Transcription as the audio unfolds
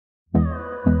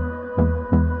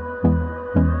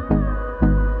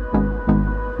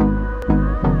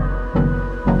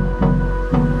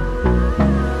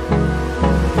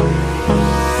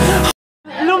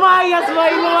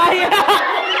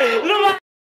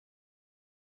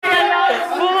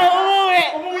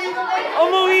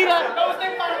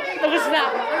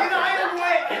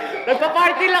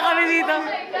Party lang kami dito.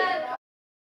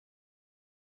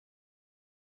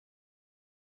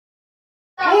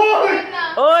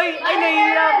 Oy! Ay,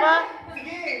 nahihiya pa.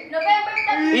 November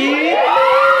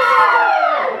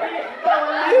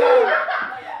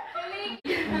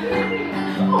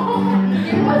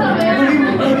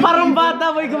 30. Parang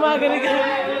bata boy, gumagaling ka.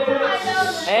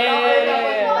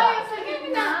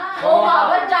 Oo,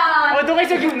 baba dyan. O, doon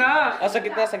kayo sa gitna. O, sa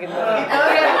gitna, sa gitna.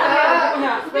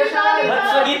 Ba't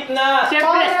sa gitna?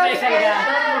 Siyempre, special ka.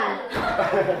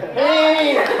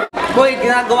 Hey! Boy,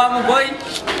 ginagawa mo, boy?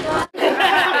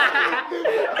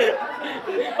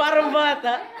 Parang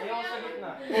bata.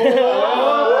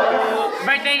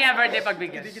 Birthday niya, birthday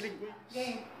pagbigyan.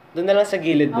 Doon na lang sa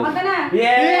gilid doon. Makanta na.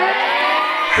 Yeah!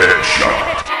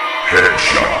 Headshot!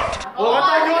 Headshot!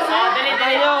 Dali,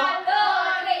 dali nyo.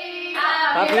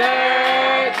 Happy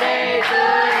birthday to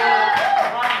you.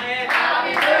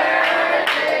 Happy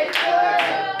birthday to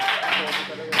you.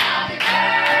 Happy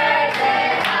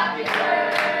birthday, happy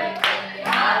birthday,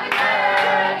 happy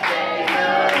birthday to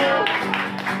you.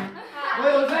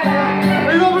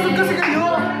 Ay, mabusog kasi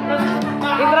kayo!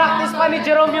 I-practice pa ni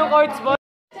Jerome yung chords, boy.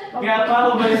 Kaya pa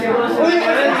ako umalis ako.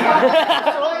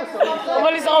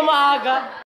 Umalis ako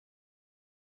maaga.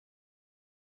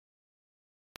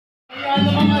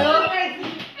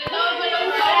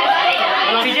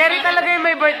 Si Jerry talaga yung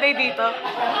may birthday dito.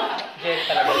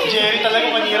 Jerry talaga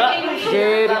manira.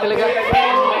 Jerry talaga.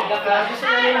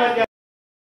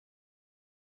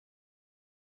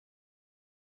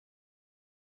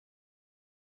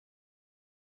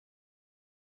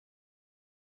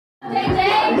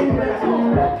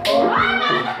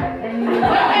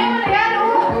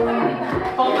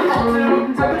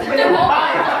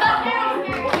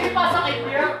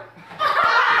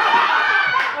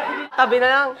 Tabi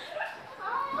na lang.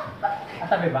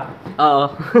 Tabi ba?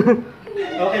 Oo.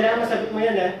 Okay lang, masagot mo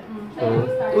yan eh.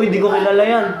 Uy, di ko kilala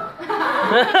yan.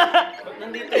 Ba't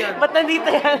nandito yan? Ba't nandito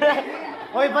yan?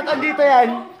 Oy, ba't andito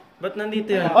yan? Ba't nandito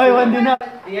yan? Oy, wandi na.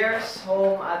 Thierre's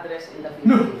home address in the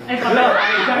Philippines.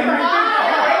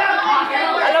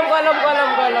 Alam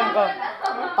ko.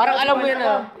 Parang alam mo yun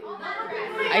ah.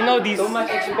 I know this. Too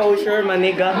much exposure,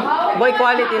 maniga. Boy,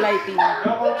 quality lighting.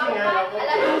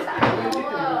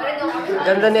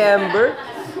 Ganda ni Amber.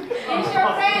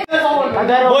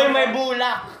 Boy, may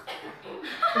bulak.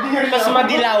 Tapos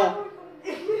madilaw.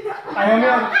 Ayaw mo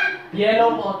yan.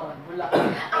 Yellow button. Bulak.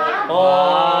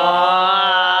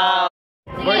 Oh!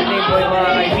 Birthday boy, mga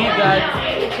kaibigan.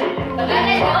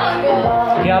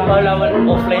 Kaya pala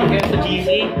offline kayo sa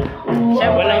GC.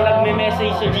 Siyempre, walang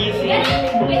nagme-message sa GC.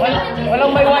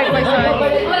 Walang may wifi sa akin.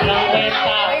 Walang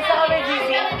kwenta. Isa kami GC.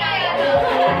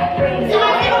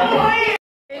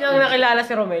 Sino ang nakilala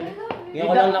si Romel? Hindi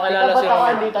ko lang nakilala si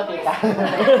Romel. Dito, tita.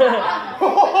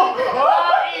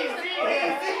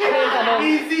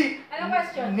 Easy! Ano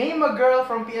question? Name a girl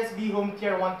from PSB whom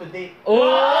Thierre want to date.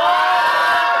 Oh!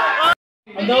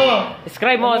 Ano?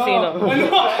 Describe mo kung sino.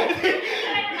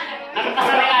 Ano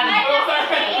kasalanan?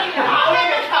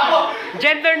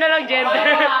 Gender na lang, gender.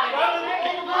 Dapat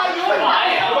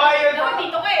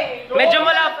dito ka eh. Medyo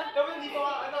malapit. Dapat dito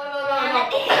ka,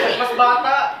 mas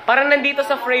bata. Parang nandito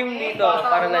sa frame dito.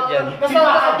 Parang nandyan.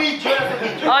 Nasa video.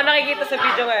 Oo, nakikita sa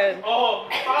video ngayon. Oo.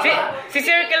 Si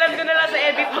circlean ko na lang sa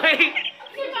edit mo eh.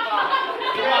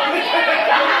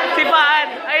 Si Paan.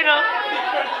 Ayun o.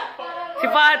 Si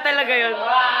Paan talaga yun.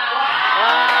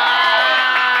 Wow!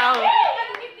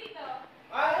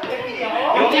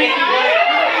 Yung TV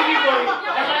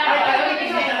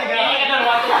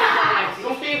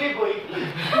boy.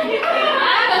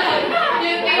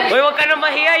 Boy, huwag ka na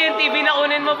mahiya. Yung TV na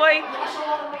kunin mo, boy.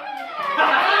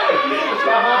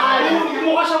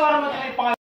 Mukha siya marami tayo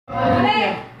pangalan.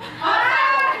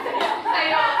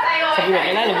 Sabi mo,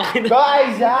 kilala ba kita?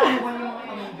 Guys, ah!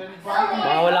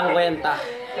 Mga walang kwenta.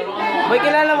 Boy,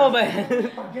 kilala mo ba yan?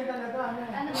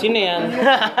 Sino yan?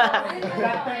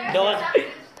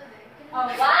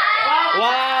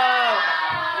 Wow!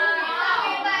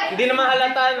 Hindi naman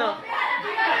halata, no?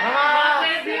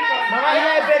 Mga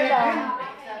 11 lang.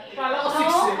 Kala ko 6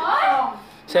 eh.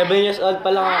 7 years old pa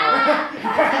lang ako.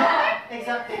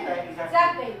 Exact.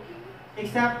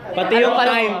 Pati yung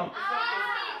time.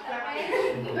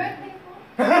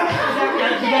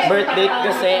 Birth date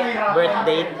kasi. Birth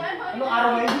date. Anong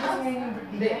araw ngayon?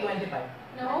 Hindi,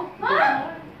 25. No?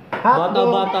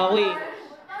 Bata-bata ko eh.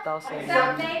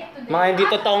 2000. Mga hindi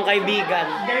totoong kaibigan.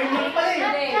 Ganyan mo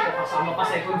pala eh. Kasama pa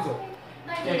seconds oh.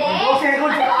 Hindi.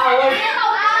 Seconds sa kaaway.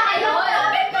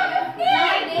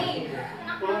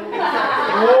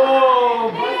 Oh,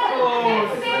 bastos!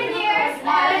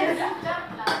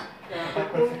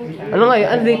 Ano nga yun?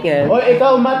 Ano date nga yan? O,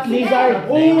 ikaw, Matt Lizard.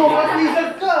 Oo, Matt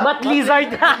Lizard ka. Matt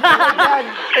Lizard!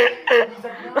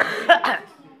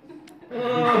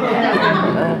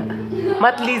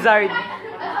 Matt Lizard.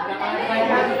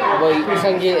 Boy,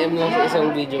 isang GM lang sa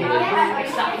isang video, boy.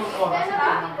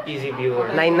 Easy viewer.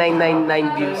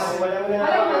 9999 views.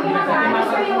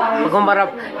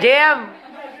 Pagkumarap. JM!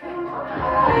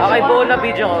 Okay, buo na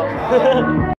video ko.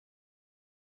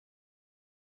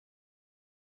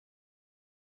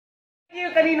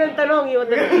 Yung kaninang tanong, yung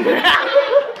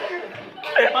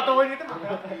Patuloy nito.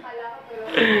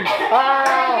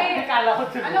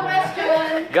 Ano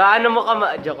question? gaano mo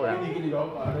ka joke lang.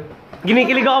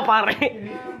 Ginikilig ako, pare.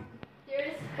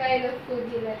 Here's kind of food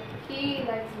he likes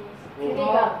most.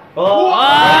 Sinigang. Oh!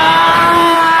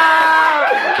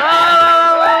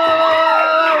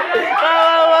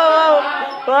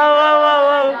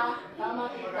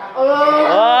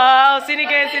 Wow!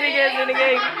 Sinigay!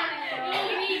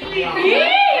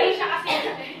 Siya kasi.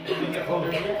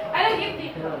 Anong gift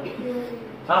dito?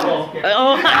 Ako.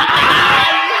 Oh!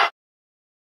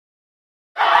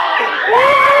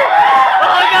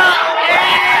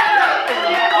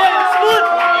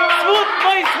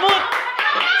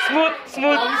 Smooth.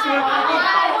 Oh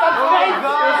my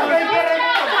God!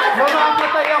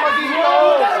 Mamamatay ako dito!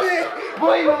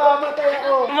 Boy, mamamatay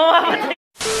ako!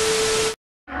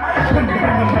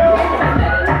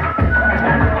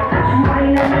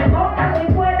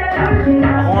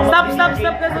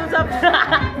 Stop.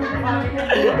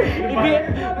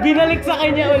 Binalik sa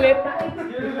kanya ulit.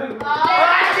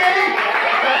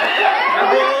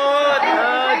 Abot!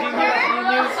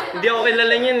 Genius. Hindi ako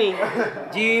kilala niyan eh.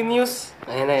 Genius.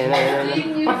 Ayun.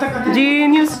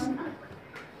 Genius.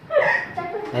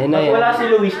 Ayun. Wala si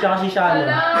Luis tsaka si Shano.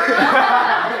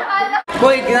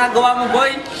 Boy, ginagawa mo,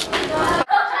 boy?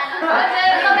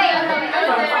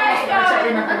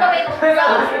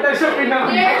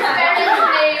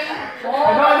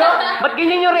 Ba't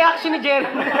ganyan yung reaction ni Jerry?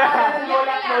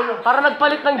 Para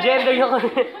nagpalit ng gender yung...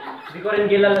 Hindi ko rin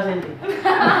kilala sa hindi.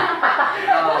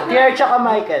 Thierre tsaka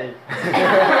Michael.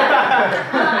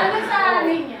 Ano sa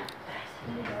niya?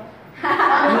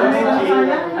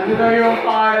 Ano daw yung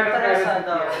part?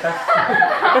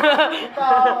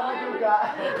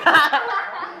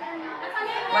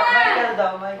 Michael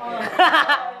daw, Michael.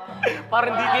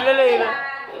 Parang hindi kilala eh.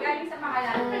 Galing sa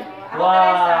pangalan.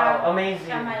 Wow,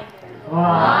 amazing. Wow!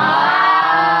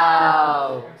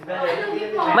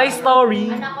 My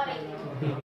story.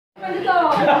 Ano to?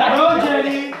 Hello,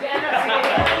 Jenny!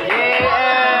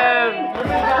 JM!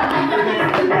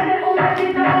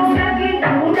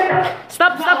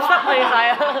 Stop! Ay,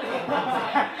 kaya.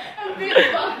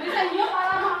 Bisan nyo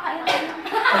para makakaya.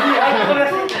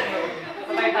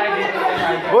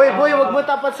 Boy, wag mo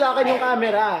tapat sa akin yung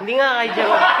camera. Hindi nga kay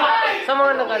Jerry. Sa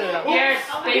mga nag-ano lang. Yes,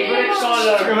 favorite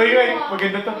color.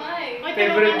 Maganda to.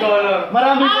 Favorite color.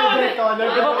 Maraming favorite color.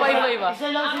 Iba pa, iba.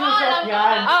 Isa lang sinusuot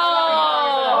yan.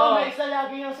 Oh! May isa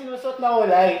lagi yung sinusuot na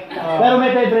kulay. Pero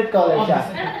may favorite color siya.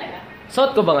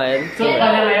 Suot ko ba ngayon? So,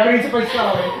 pala na yun? Principal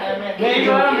siya.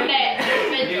 Medyo alam.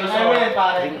 Hindi ko suot.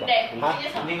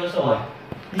 Hindi ko suot.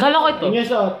 Kala ko ito. Yung yung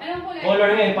suot. Anong kulay? Color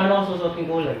nga eh. Paano ako susuot yung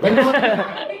color?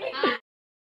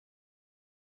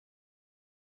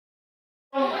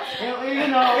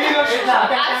 Yun o.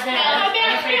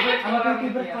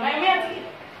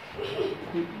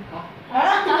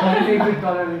 Ano favorite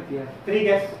color rin siya? 3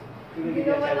 guess. Hindi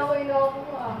naman ako inoko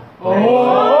ah.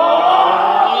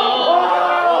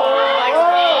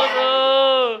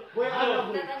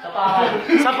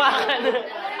 Sapakan.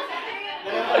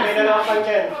 May dalawa pang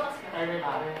chance.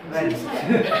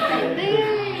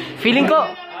 Feeling ko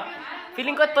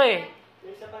ito eh.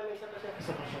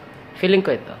 Feeling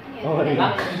ko ito.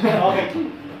 Okay.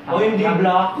 O hindi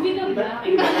black. Hindi na black.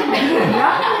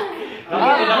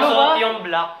 Ano ba? yung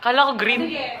black. Kala ko green.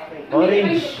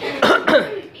 Orange.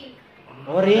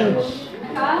 Orange.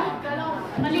 Ha?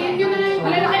 Maliin nyo na lang.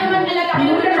 Malalaki naman talaga.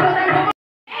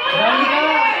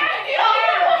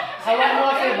 Hawan mo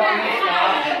kasi bangis ka.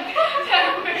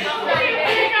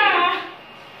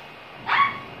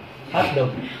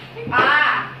 Hotdog.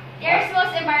 Year's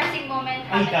most embarrassing moment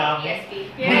Ay, dami. PSP.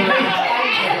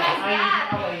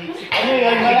 Ano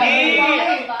yun?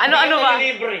 Ano ba?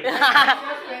 Libre.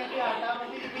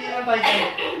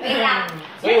 Wait lang.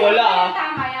 Uy, wala ah.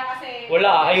 Tama yan kasi...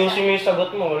 Wala ah. Ayusin mo yung sagot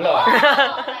mo. Wala ah.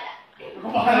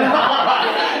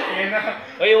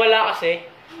 Uy, wala kasi.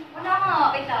 Wala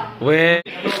ka. Wait lang. We.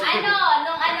 Nung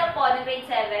grade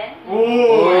 7?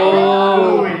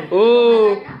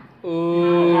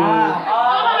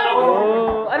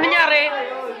 Ano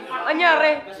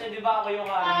nangyari? Kasi di ba ako yung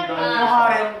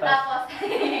Tapos.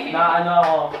 na ano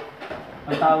ako,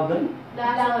 Ang tawag doon?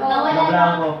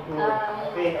 Blanco.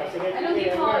 Okay, sige. Anong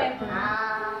game mo?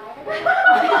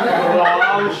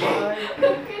 Wow, shit.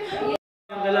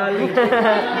 Ang galali.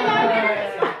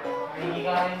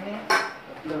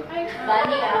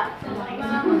 Bali ah.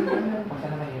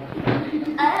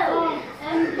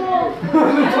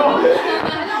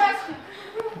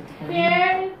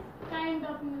 Thierre, kind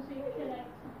of music you like?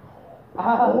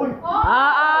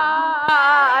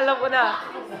 Alam ko na.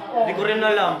 Hindi ko rin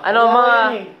alam. Ano mga...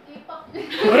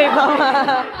 K-pop.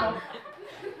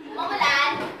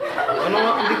 Mamulan. Ano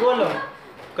nga, hindi ko alam.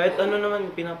 Kahit ano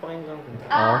naman, pinapakinggan ko.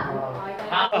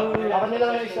 Ako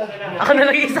nila yung isa. Ako na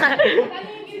lang isa.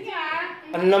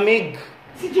 Ang lamig.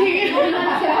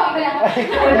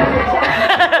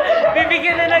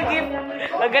 Bibigyan na ng gift.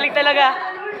 Ang galing talaga.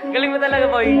 Galing mo talaga,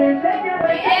 boy.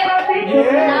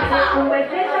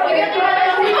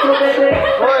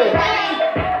 Hoy!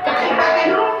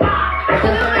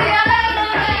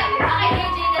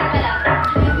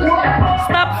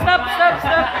 Stop.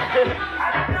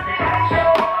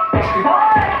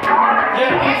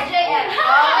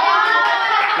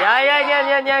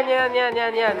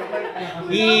 Yan.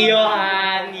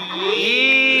 Iyohan!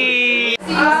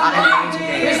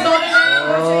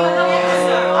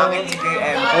 Akin si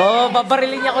JM. Oh,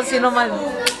 babarilin niya kung sino man.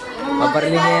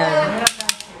 Babarilin niya yan.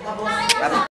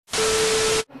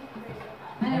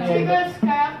 Because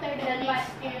character that was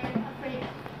scared, afraid.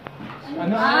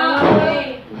 Ano?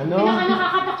 Ano?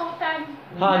 Nakakatakutan.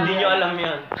 Ha, hindi nyo alam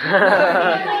yan.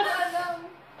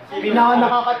 Pinaka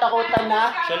nakakatakutan na?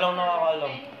 Siya lang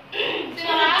nakakaalam.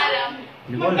 Sino na alam?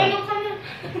 Magtanong ka na.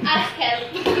 Ask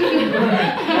help.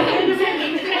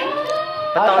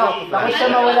 Tapos siya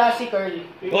mawala si Curly.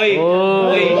 Hoy!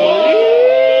 Hoy!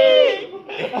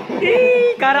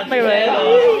 Character ba yan?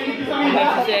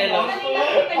 Marcelo.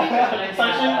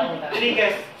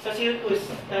 Enriquez, sa Circus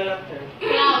character.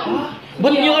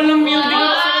 Ba't nyo alam yun?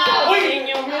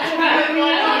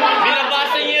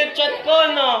 Binabasa niyo yung chat ko,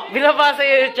 no? Binabasa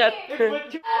yung chat.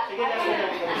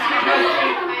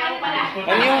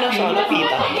 Ano yung nasa ano?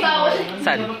 Pita?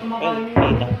 Saan?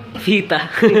 Pita. Fita.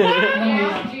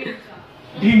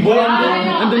 Boy,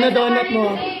 andun na donut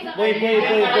mo. Boy.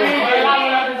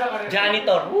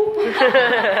 Janitor.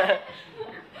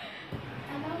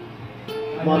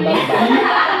 Motor ba?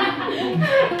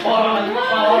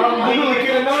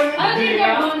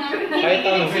 Kahit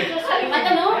ano.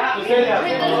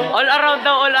 All around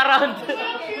daw, all around.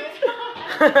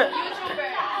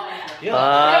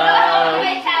 Wow.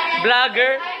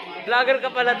 Vlogger ka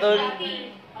pala doon.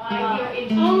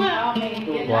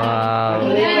 Wow.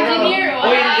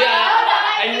 Hoy, hindi ah.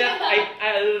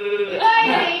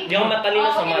 Hindi ako matalino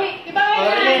sa mat.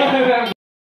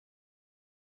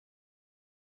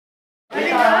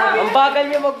 Ang bagal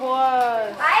niya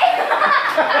magbukas.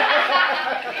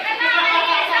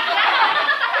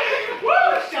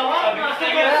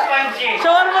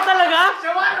 Shawarma talaga?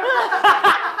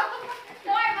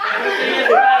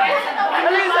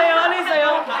 Ano yung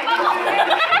sayo?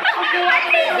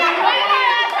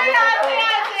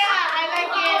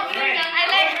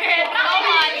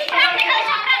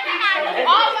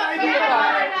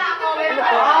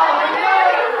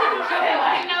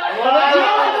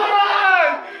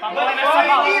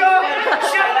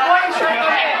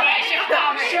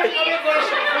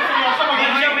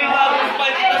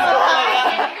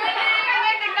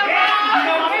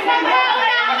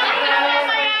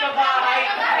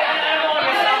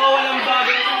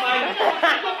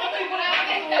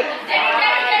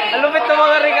 Ang lupit ng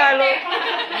mga regalo.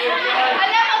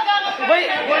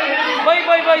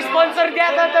 Boy, sponsor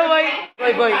yata to, boy.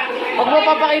 Boy. Huwag mo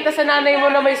papakita sa nanay mo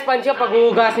na may sponge ka pag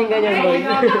huhugasin ka niyan, boy.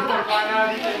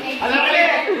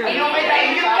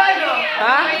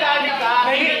 Ha?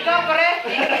 Higit ka, pare.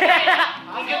 Higit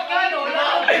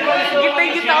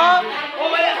ako.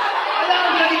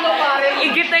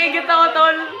 Higit ako,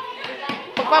 tol.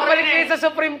 Pagpapalit kayo sa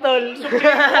Supreme, tol.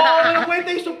 Kwenta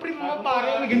yung Supreme mo,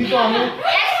 pare. May ganito ako.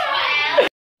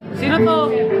 Sino to?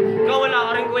 Ikaw wala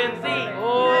ka rin kwenta eh.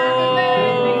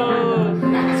 Oh.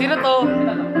 Sino to?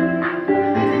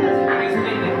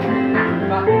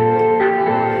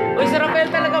 Uy, si Rafael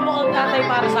talaga mukhang tatay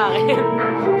para sa akin.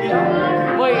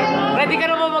 Boy, ready ka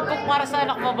na ba mag-cook para sa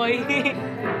anak mo, boy?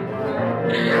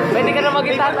 Ready ka na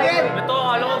maging tatay? Ito,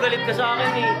 akala ko galit ka sa akin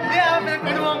eh. Hindi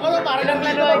pinagplanuhan ko to para lang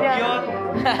Planuhan niya. Yun.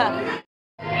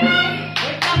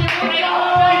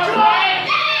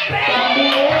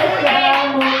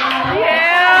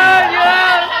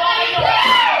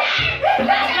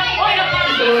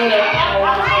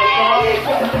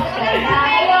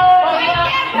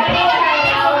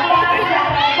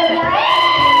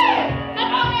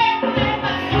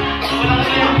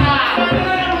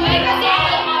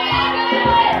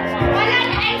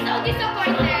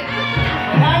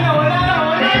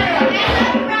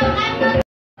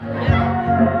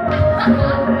 Ang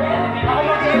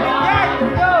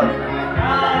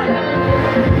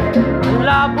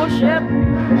labo, chef.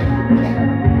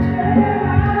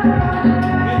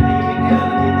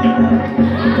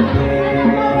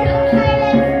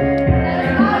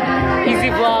 Easy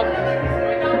vlog.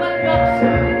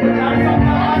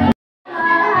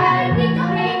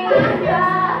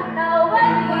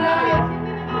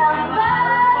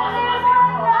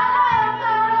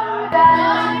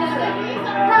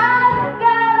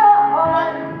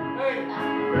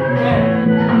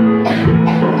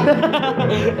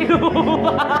 Inubo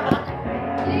pa.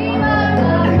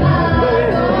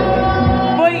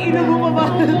 Boy, inubo pa ba?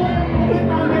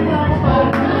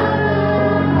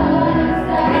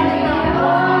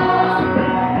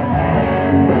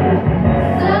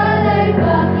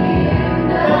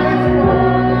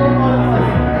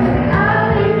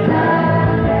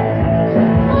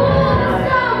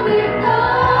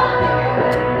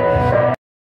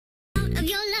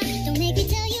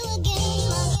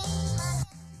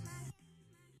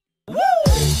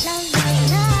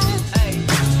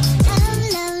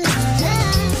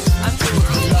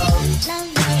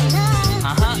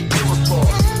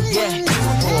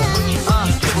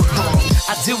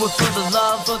 Do it for the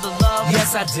love,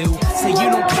 yes I do. Say you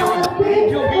don't care about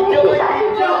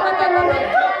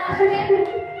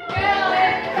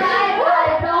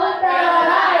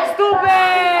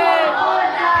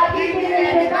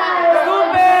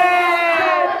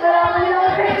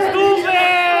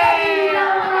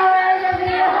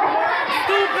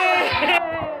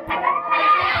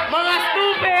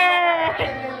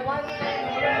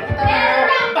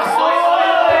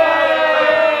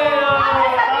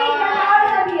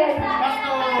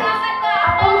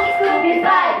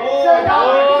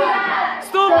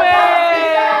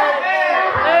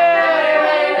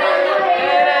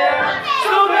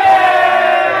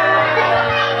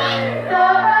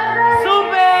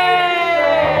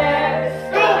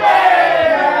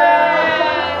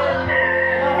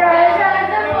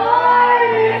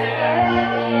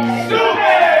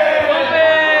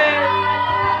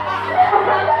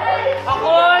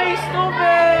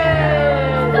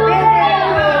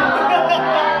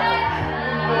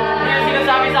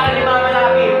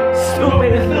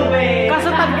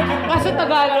Kaso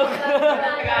Tagalog.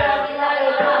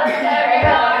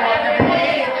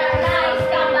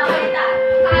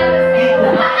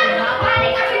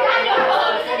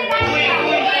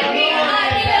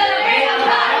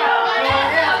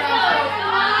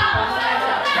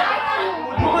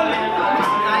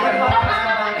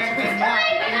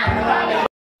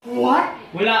 What?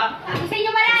 Wala. Isa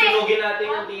nyo pala eh. Sunugin natin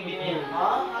yung TV niya yun.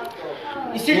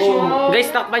 I-search mo.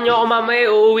 Guys, takpan nyo ako mamaya.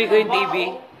 Uuwi ko yung TV.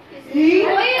 Uy,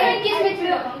 yung kiss with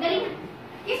you. Galing.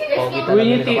 Kiss with you. Uy,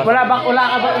 yung TV. Wala ba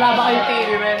kayong TV,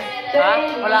 men? Ha?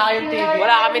 Wala kayong TV.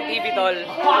 Wala kami TV, tol.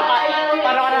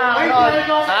 Parang ka nakakanood.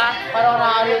 Ha? Parang ka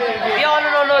nakakanood TV. Hindi ako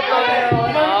nanonood, tol.